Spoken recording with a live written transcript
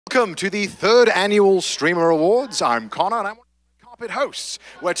Welcome to the 3rd annual Streamer Awards. I'm Connor and I'm one of the carpet hosts,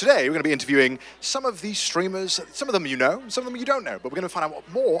 where today we're going to be interviewing some of these streamers. Some of them you know, some of them you don't know, but we're going to find out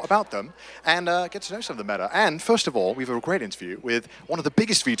more about them and get to know some of them better. And first of all, we have a great interview with one of the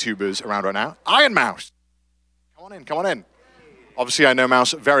biggest VTubers around right now, Iron Mouse. Come on in, come on in. Obviously, I know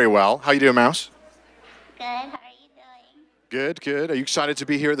Mouse very well. How you doing, Mouse? Good, how are you doing? Good, good. Are you excited to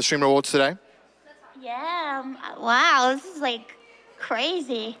be here at the Streamer Awards today? Yeah, wow, this is like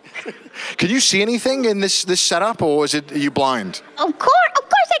crazy. Can you see anything in this setup, or are you blind? Of course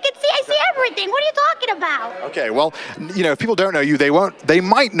I can see. I see everything. What are you talking about? Okay, well, you know, if people don't know you, they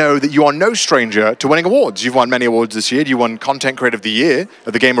might know that you are no stranger to winning awards. You've won many awards this year. You won Content Creator of the Year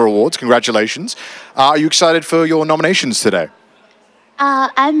at the Gamer Awards. Congratulations. Are you excited for your nominations today?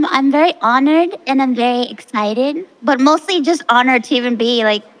 I'm very honored and I'm very excited, but mostly just honored to even be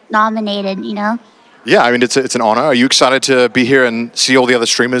like nominated, you know? Yeah, I mean, it's an honor. Are you excited to be here and see all the other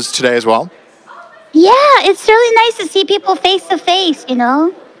streamers today as well? Yeah, it's really nice to see people face to face, you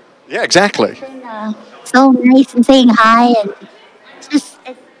know? Yeah, exactly. So nice and saying hi, and it's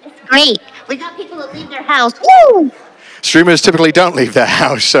great. We got people that leave their house. Woo! Streamers typically don't leave their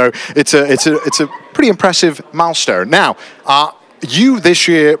house, so it's a pretty impressive milestone. Now, you this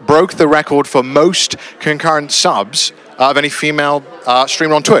year broke the record for most concurrent subs of any female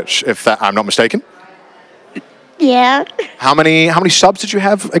streamer on Twitch, if I'm not mistaken. Yeah. How many subs did you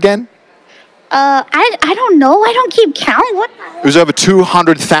have again? I don't know. I don't keep counting. What? It was over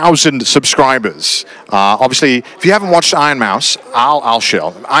 200,000 subscribers. Obviously, if you haven't watched Iron Mouse, I'll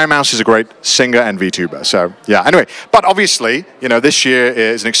shill. Iron Mouse is a great singer and VTuber. So yeah. Anyway, but obviously, you know, this year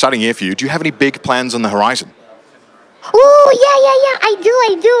is an exciting year for you. Do you have any big plans on the horizon? Oh yeah. I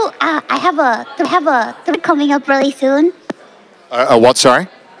do. I have a 3D coming up really soon. What? Sorry.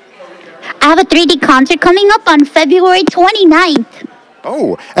 I have a 3D concert coming up on February 29th.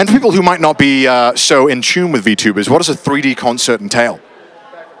 Oh, and for people who might not be so in tune with VTubers, what does a 3D concert entail?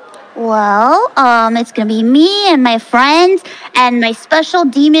 Well, it's gonna be me and my friends and my special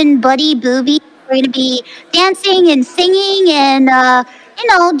demon buddy Booby. We're gonna be dancing and singing and you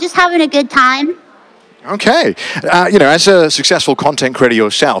know, just having a good time. Okay. You know, as a successful content creator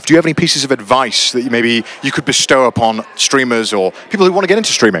yourself, do you have any pieces of advice that maybe you could bestow upon streamers or people who want to get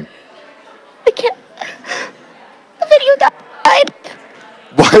into streaming? I can't. The video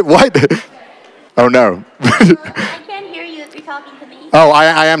died. What? Oh no. I can't hear you if you're talking to me. Oh,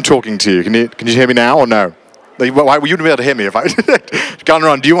 I am talking to you. Can you hear me now or no? Why would you be able to hear me if I gone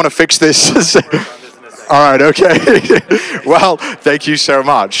wrong? Do you want to fix this? All right, okay. Well, thank you so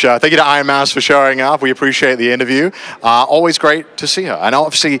much. Thank you to Iron Mouse for showing up. We appreciate the interview. Always great to see her. And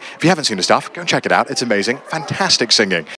obviously, if you haven't seen her stuff, go and check it out. It's amazing. Fantastic singing.